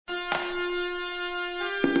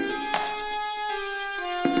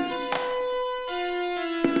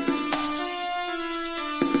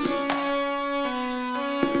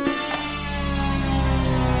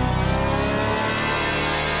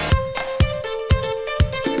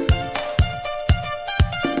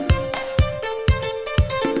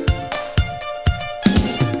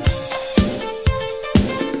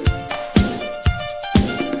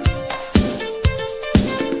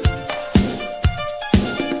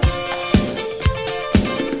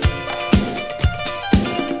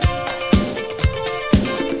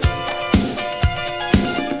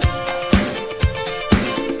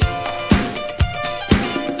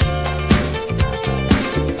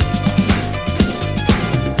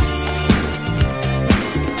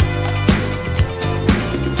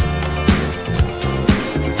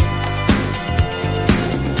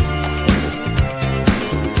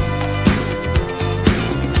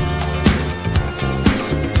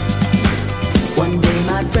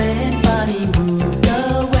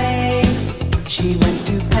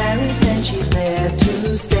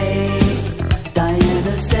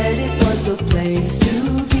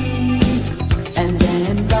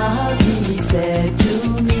said to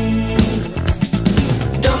me.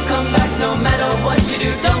 Don't come back no matter what you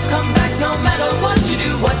do. Don't come back no matter what you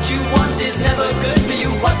do. What you want is never good for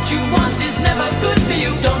you. What you want is never good for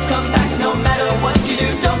you. Don't come back no matter what you do.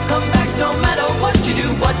 Don't come back no matter what you do.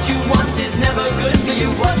 What you want is never good for you.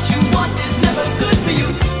 What you want is never good for you.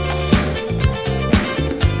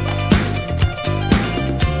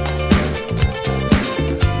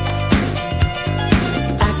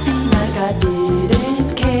 Acting like I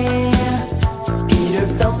didn't care. Peter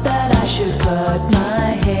felt that I should cut my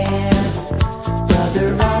hair. Brother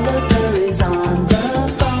Oliver is on the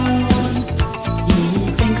phone. He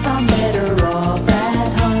thinks I'm better off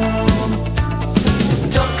at home.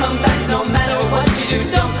 Don't come back no matter what you do.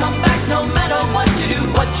 Don't come back no matter what you do.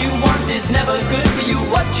 What you want is never good for you.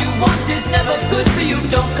 What you want is never good for you.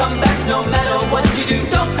 Don't come back no matter what you do.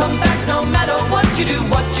 Don't come back no matter what you do.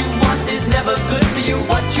 What you want is never good for you.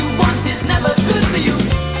 What you want is never good for you.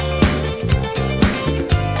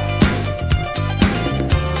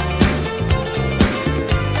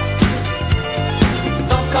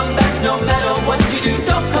 Don't come back no matter what you do.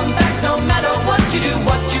 Don't come back no matter what you do.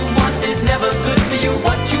 What you want is never good for you.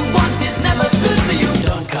 What you want is never good for you.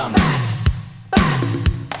 Don't come back.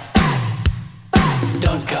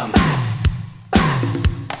 Don't come back.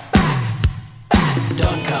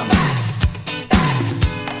 Don't come back.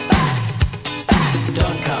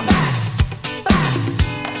 Don't come back. Don't come back.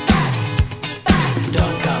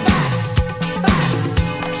 Don't come back.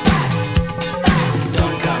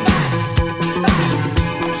 Don't come back. Don't come back.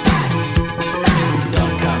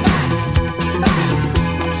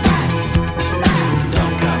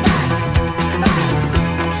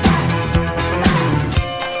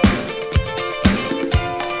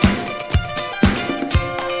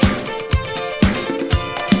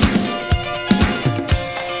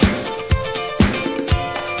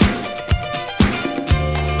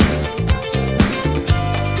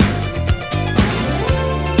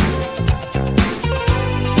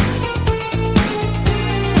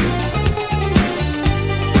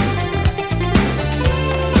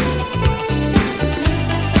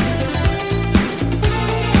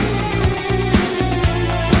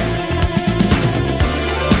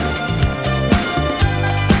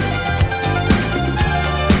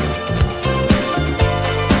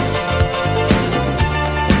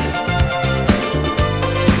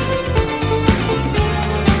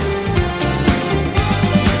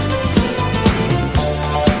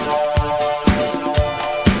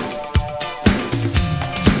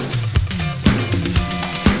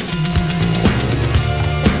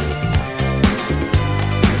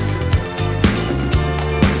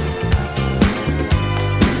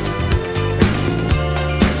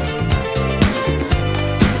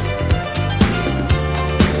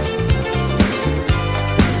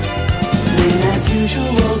 As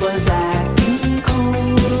usual was acting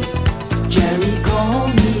cool. Jerry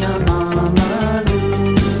called me a mama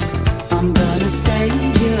Lou. I'm gonna stay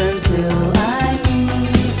here until I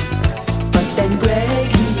leave. But then Greg,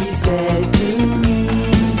 he said to me,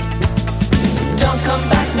 don't come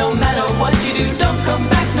back no matter what you do. Don't come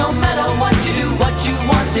back no matter what you do. What you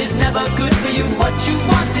want is never good for you. What you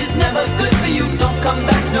want is never good for you. Don't come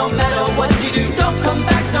back no matter what you do. Don't come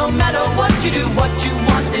back no matter what you do. What you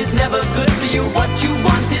want is never good for you. What you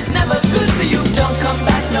want is never good